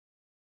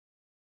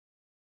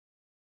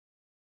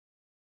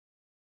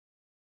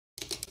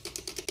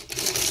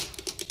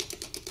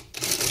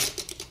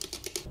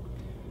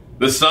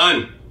The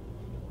sun.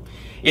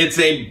 It's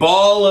a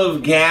ball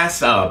of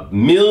gas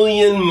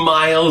 1,000,000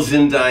 miles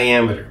in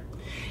diameter.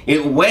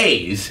 It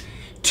weighs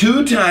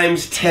 2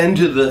 times 10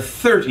 to the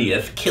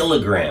 30th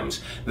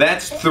kilograms.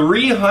 That's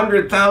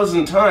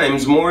 300,000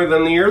 times more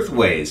than the Earth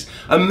weighs.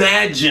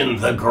 Imagine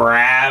the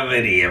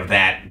gravity of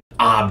that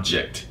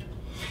object.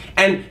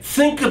 And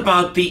think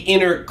about the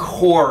inner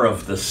core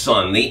of the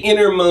sun, the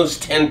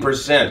innermost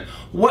 10%.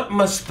 What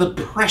must the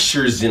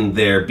pressures in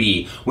there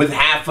be, with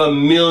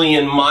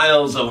 500,000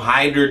 miles of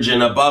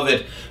hydrogen above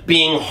it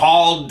being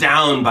hauled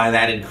down by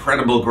that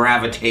incredible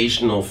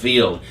gravitational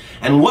field?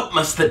 And what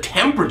must the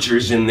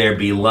temperatures in there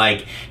be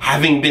like,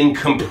 having been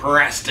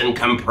compressed and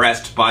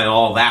compressed by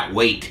all that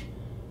weight?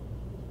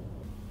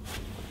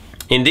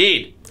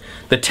 Indeed,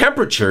 the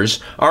temperatures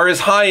are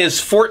as high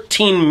as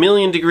 14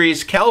 million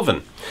degrees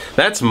Kelvin.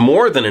 That's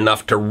more than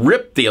enough to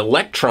rip the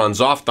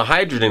electrons off the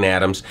hydrogen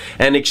atoms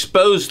and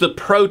expose the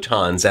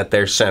protons at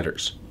their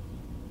centers.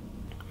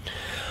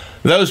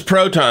 Those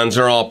protons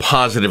are all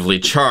positively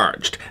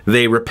charged.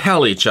 They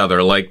repel each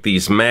other like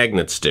these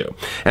magnets do.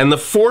 And the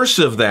force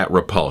of that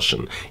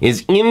repulsion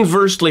is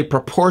inversely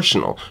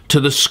proportional to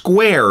the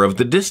square of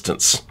the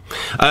distance.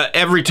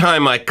 Every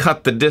time I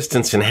cut the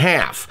distance in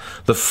half,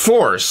 the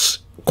force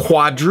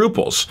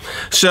quadruples.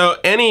 So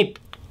any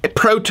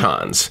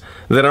protons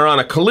that are on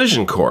a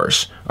collision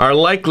course are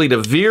likely to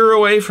veer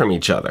away from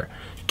each other,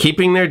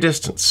 keeping their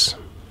distance.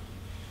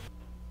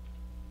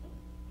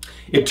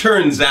 It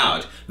turns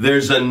out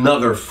there's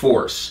another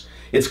force.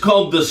 It's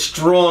called the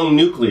strong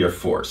nuclear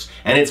force,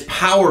 and it's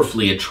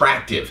powerfully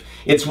attractive.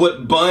 It's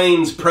what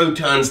binds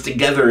protons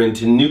together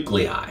into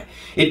nuclei.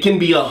 It can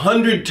be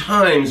 100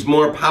 times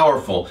more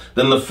powerful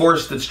than the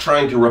force that's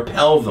trying to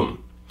repel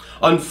them.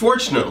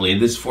 Unfortunately,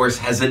 this force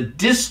has a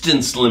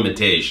distance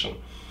limitation.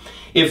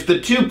 If the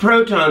two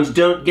protons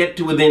don't get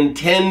to within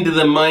 10 to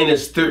the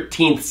minus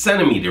 13th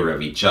centimeter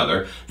of each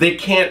other, they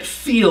can't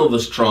feel the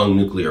strong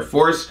nuclear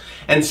force,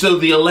 and so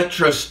the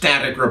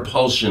electrostatic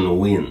repulsion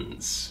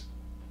wins.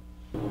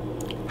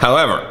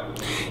 However,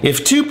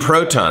 if two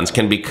protons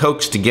can be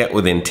coaxed to get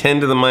within 10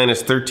 to the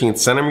minus 13th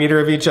centimeter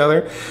of each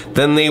other,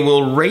 then they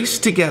will race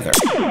together,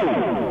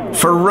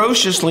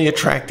 ferociously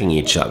attracting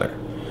each other,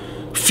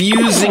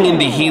 fusing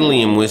into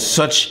helium with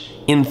such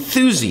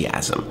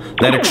enthusiasm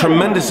that a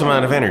tremendous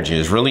amount of energy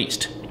is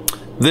released.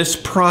 This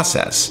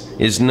process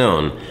is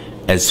known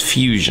as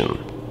fusion.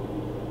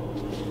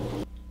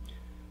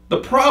 The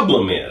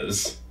problem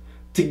is,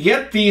 to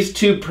get these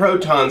two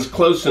protons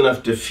close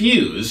enough to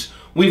fuse,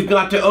 we've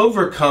got to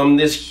overcome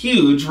this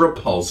huge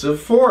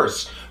repulsive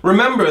force.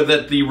 Remember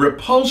that the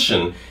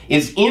repulsion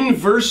is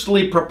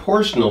inversely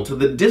proportional to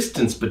the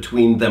distance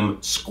between them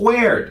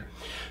squared.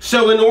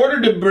 So in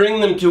order to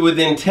bring them to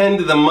within 10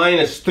 to the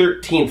minus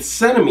 13th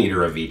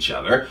centimeter of each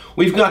other,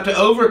 we've got to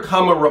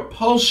overcome a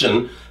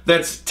repulsion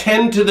that's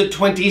 10 to the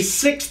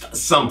 26th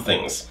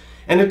somethings.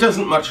 And it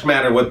doesn't much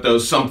matter what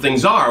those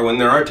somethings are when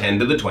there are 10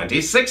 to the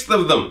 26th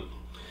of them.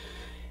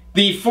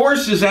 The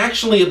force is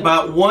actually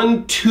about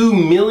 1/2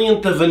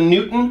 millionth of a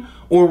Newton,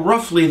 or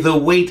roughly the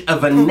weight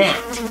of a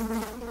gnat.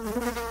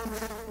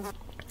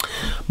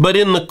 But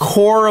in the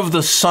core of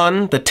the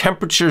sun, the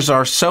temperatures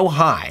are so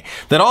high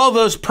that all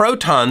those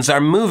protons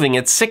are moving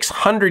at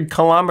 600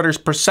 kilometers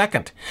per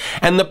second.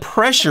 And the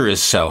pressure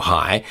is so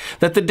high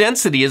that the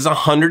density is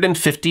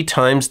 150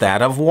 times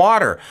that of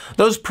water.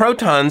 Those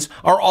protons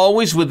are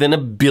always within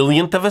 1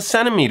 billionth of a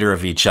centimeter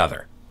of each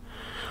other.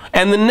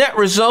 And the net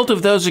result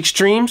of those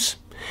extremes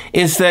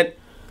is that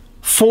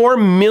 4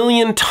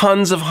 million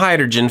tons of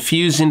hydrogen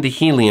fuse into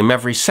helium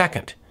every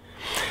second.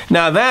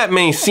 Now that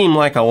may seem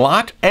like a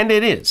lot, and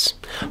it is,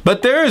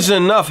 but there is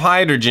enough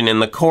hydrogen in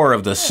the core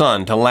of the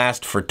sun to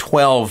last for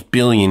 12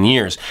 billion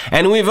years,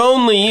 and we've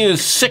only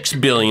used 6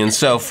 billion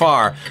so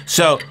far,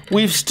 so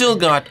we've still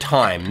got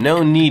time,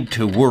 no need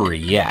to worry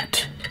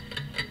yet.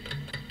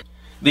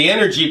 The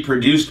energy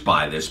produced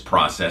by this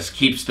process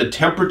keeps the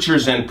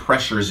temperatures and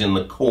pressures in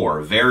the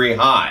core very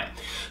high,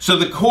 so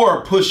the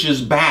core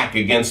pushes back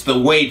against the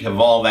weight of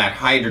all that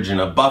hydrogen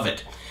above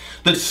it.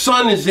 The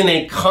sun is in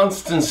a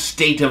constant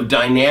state of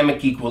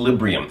dynamic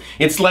equilibrium.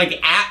 It's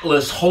like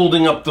Atlas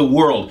holding up the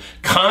world,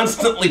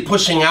 constantly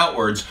pushing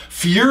outwards,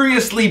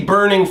 furiously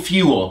burning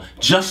fuel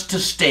just to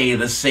stay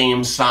the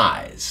same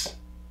size.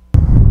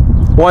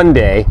 One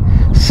day,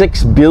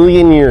 6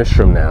 billion years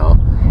from now,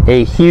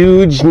 a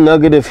huge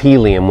nugget of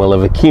helium will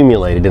have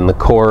accumulated in the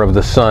core of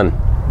the sun.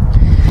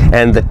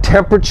 And the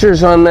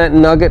temperatures on that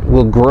nugget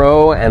will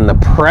grow and the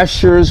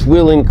pressures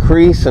will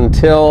increase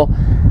until...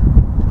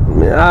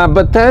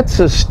 but that's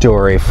a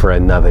story for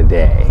another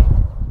day.